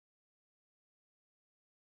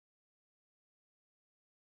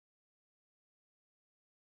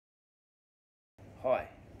Hi,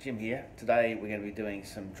 Jim here. Today we're going to be doing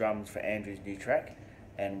some drums for Andrew's new track,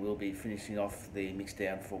 and we'll be finishing off the mix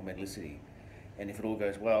down for Metallicity. And if it all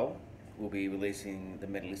goes well, we'll be releasing the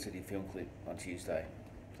Metallicity film clip on Tuesday.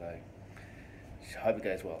 So, hope it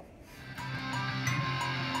goes well.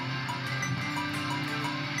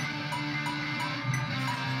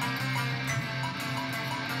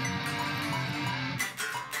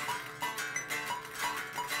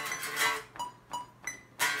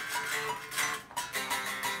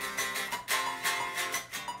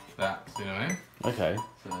 That, see what I mean? Okay.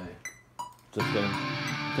 So, Just gonna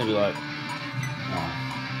be like.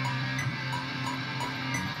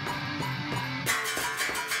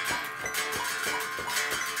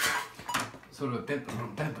 sort of a something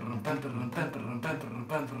like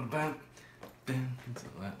that.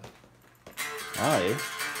 Oh yeah.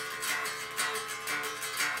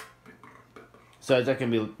 So is that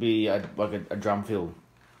gonna be like a drum fill?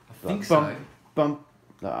 I think Like, so. Bump,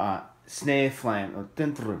 snare flame.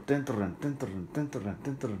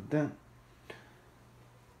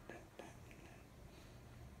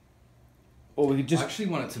 Or we could I just. actually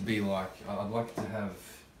want it to be like, I'd like it to have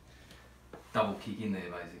double kick in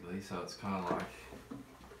there basically, so it's kind of like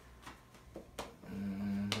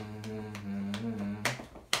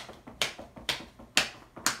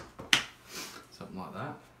something like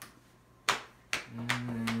that.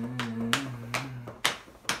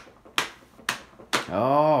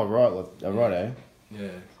 Oh right, righto. Yeah,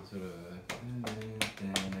 so sort of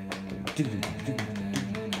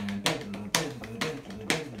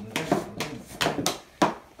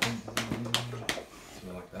sort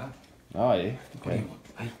of like that. Oh yeah. Okay.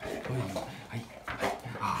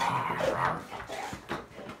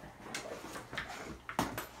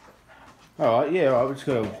 All right. Yeah. All right. We just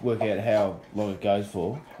got to work out how long it goes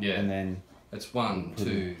for. Yeah. And then. It's 1,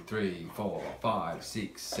 2, 3, 4, 5,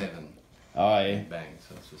 6, 7. Oh yeah. Bang.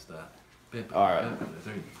 So it's just that. All right.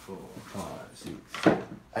 3, 4, 5, 6, 7,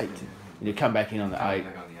 8. And you come back in on the 8.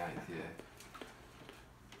 Back on the 8th, yeah.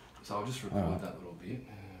 So I'll just record that little bit.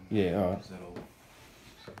 Yeah. All right.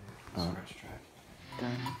 That'll scratch track.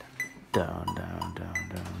 Down, down, down,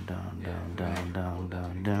 down, down, down, down, down,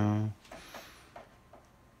 down, down.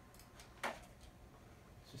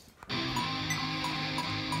 It's just a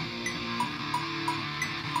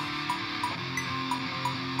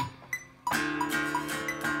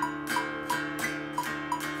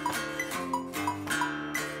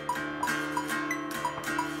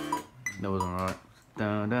That was alright.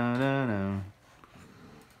 Down, down, down, down.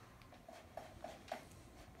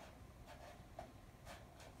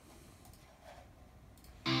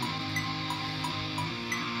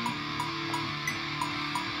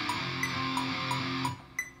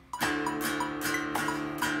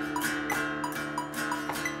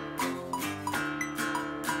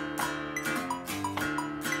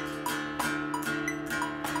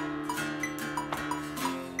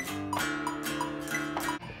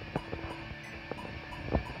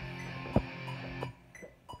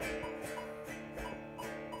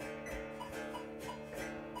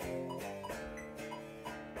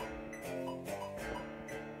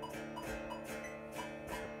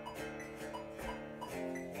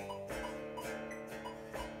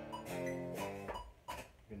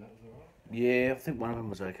 Yeah, I think one of them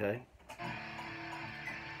was okay.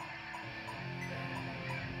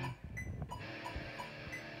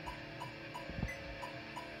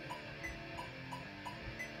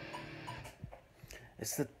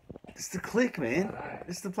 It's the click, man.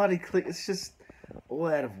 It's the bloody click. It's just all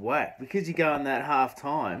out of whack because you go on that half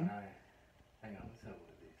time. Hang on, let's have a look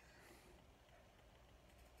at this.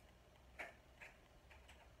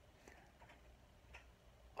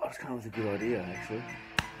 I was coming with a good idea, actually.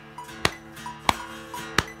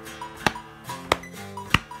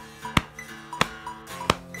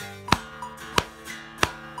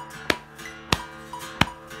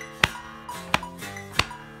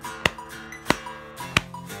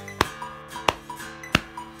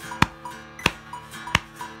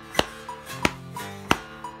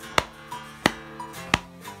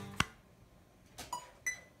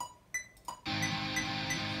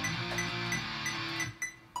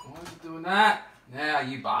 Why is it doing that? Now,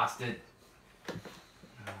 you bastard.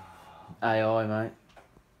 AI, mate.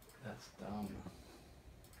 That's dumb.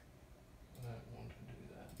 I don't want to do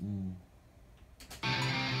that.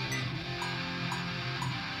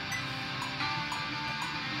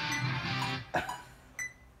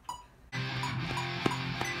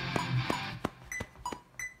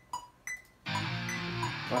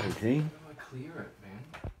 Bloody thing. How do I clear it, man?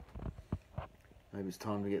 Maybe it's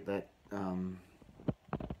time to get that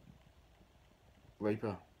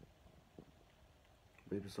Reaper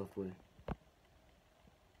software.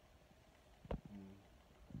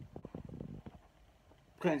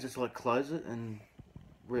 Can't just like close it and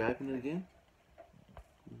reopen it again?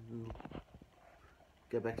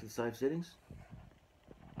 Go back to the save settings?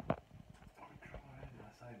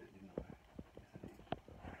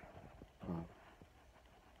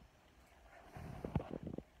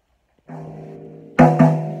 The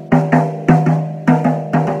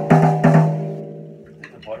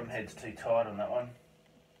bottom head's too tight on that one.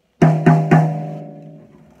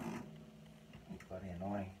 Bloody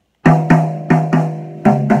annoying.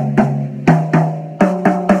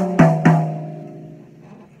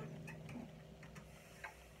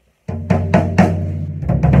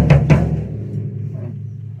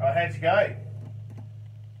 Alright, how'd you go?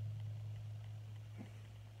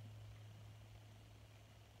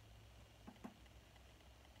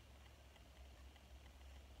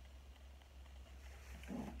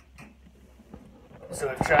 So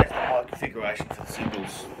we've changed the mic configuration for the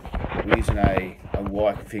cymbals. We're using a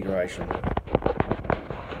Y configuration.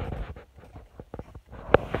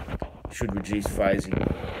 Should reduce phasing.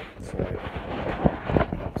 So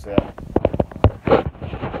helps out.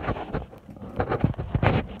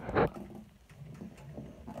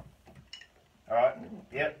 Alright,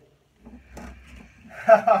 yep.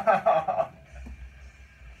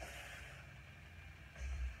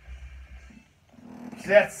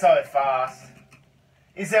 That's so fast.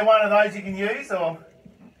 Is there one of those you can use, or?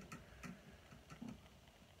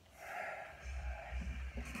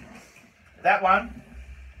 That one?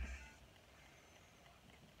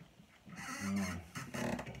 See,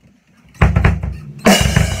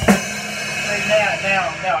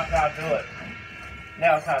 now I can't do it.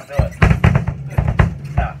 Now I can't do it.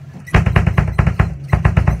 No.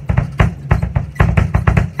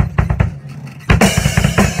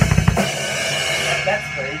 That's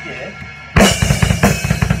pretty good.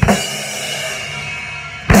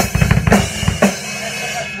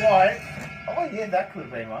 Oh yeah, that could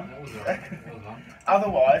have been one. That was right. That was one.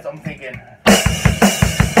 Otherwise, I'm thinking. But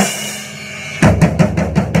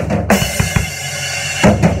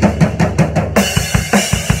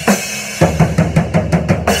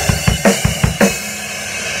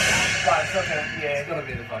it's not gonna, yeah. It's got to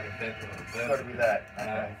be the fucking depth of it. It's got to be that.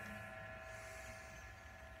 Okay.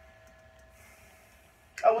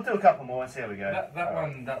 Oh, we'll do a couple more and see how we go. That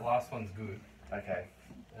one, that last one's good. Okay.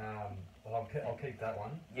 Well, I'll keep that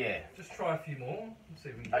one. Yeah. Just try a few more and see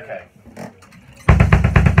if we can get Okay. it.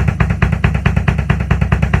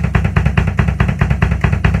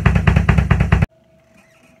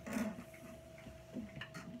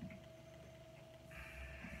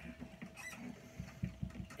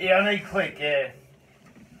 Yeah, I need click, yeah.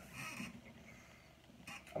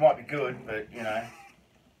 I might be good, but you know.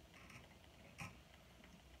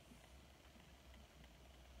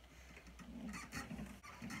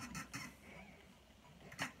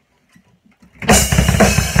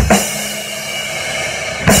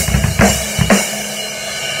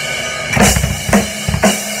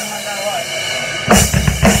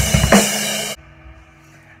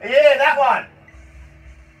 Yeah, that one.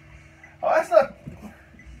 Oh, that's not.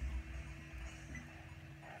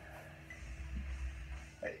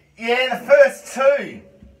 Yeah, the first two.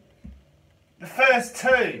 The first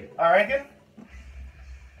two, I reckon.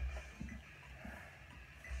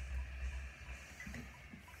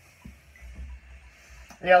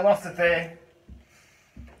 Yeah, I lost it there.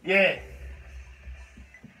 Yeah.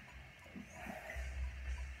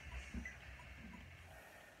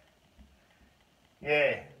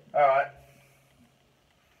 Yeah. All right.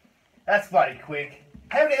 That's bloody quick.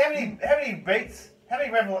 How many beats?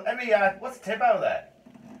 What's the tempo of that?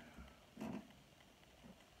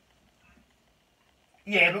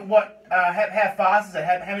 Yeah, but what? How fast is it?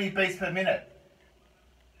 How many beats per minute?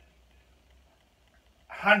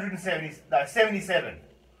 170. No, 77.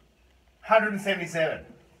 177.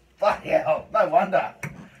 Bloody hell! No wonder.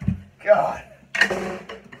 God.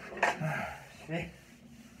 Shit.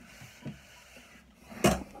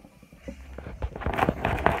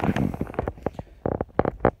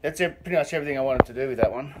 That's pretty much everything I wanted to do with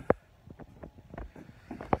that one.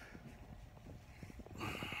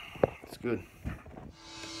 It's good.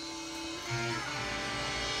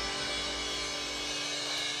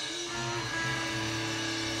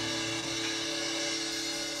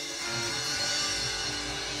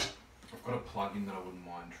 I've got a plug-in that I wouldn't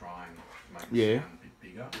mind trying to make Yeah. it sound a bit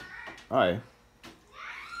bigger. Oh, yeah.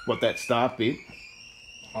 What, that start bit?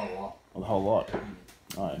 A whole lot. Or the whole lot?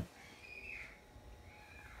 Oh, yeah.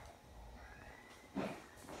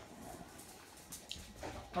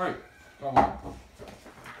 Oh, come on.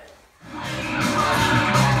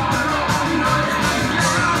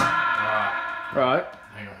 Right.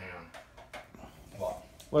 Hang on. What?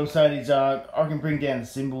 What I'm saying is, I can bring down the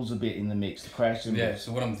cymbals a bit in the mix, the crash cymbals. Yeah,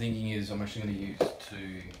 so what I'm thinking is I'm actually going to use I'm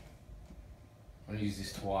going to use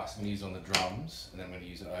this twice. I'm going to use it on the drums, and then I'm going to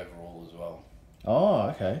use it overall as well. Oh,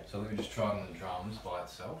 okay. So let me just try it on the drums by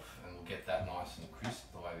itself, and we'll get that nice and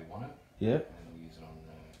crisp the way we want it. Yep. And then we'll use it on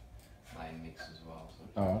the main mix as well. So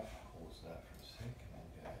Alright. pause that for a sec, and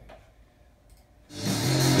we'll go.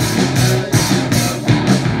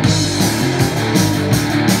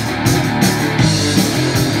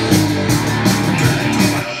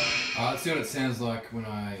 Let's see what it sounds like when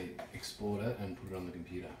I export it and put it on the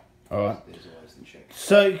computer. Alright. There's always the check.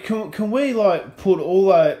 So can we like put all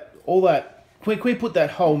that can we put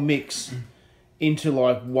that whole mix into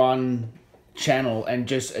like one channel and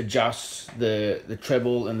just adjust the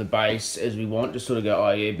treble and the bass as we want? Just sort of go,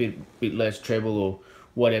 oh yeah, a bit less treble or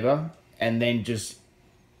whatever, and then just,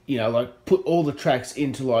 you know, like put all the tracks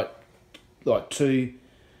into like two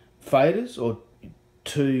faders or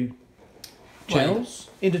two channels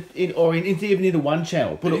even into one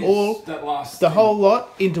channel. Put it all the whole lot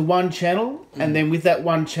into one channel, and then with that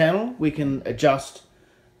one channel we can adjust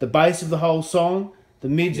the bass of the whole song, the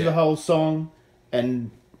mids of the whole song,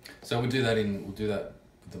 and so we'll do that with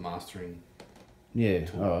the mastering. Yeah,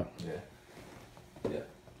 tool. all right. Yeah.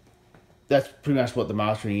 That's pretty much what the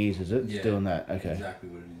mastering is it? It's Yeah, doing that. Okay. Exactly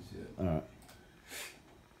what it is. Yeah. All right.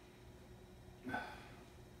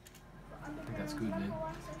 I think that's good, man.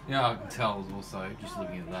 Yeah, I can tell also, just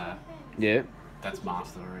looking at that, Yeah. that's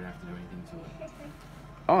mastered. I don't have to do anything to it.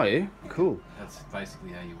 Oh yeah. Cool. That's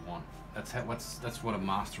basically how you want. That's what a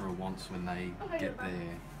masterer wants when they get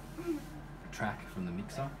their track from the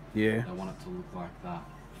mixer. Yeah. They want it to look like that,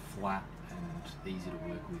 flat and easy to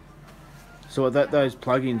work with. So those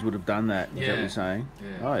plugins would have done that. Is that what Yeah. you're saying?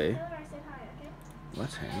 Yeah. Oh yeah. Well,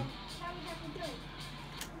 that's handy.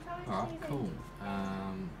 Alright, cool.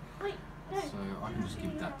 So I can just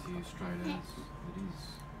give that to you straight as it is.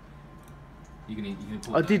 You can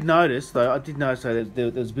put I that. did notice though. That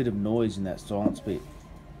there was a bit of noise in that silence bit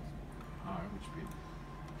Alright,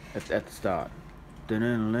 which bit? at the start.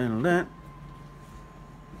 Dun-dun-dun-dun-dun.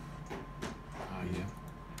 Oh yeah.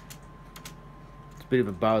 It's a bit of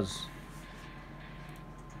a buzz.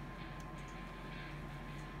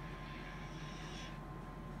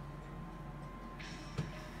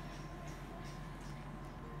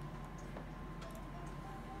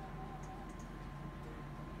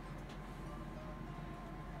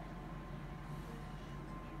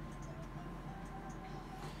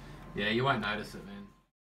 Yeah, you won't notice it, man.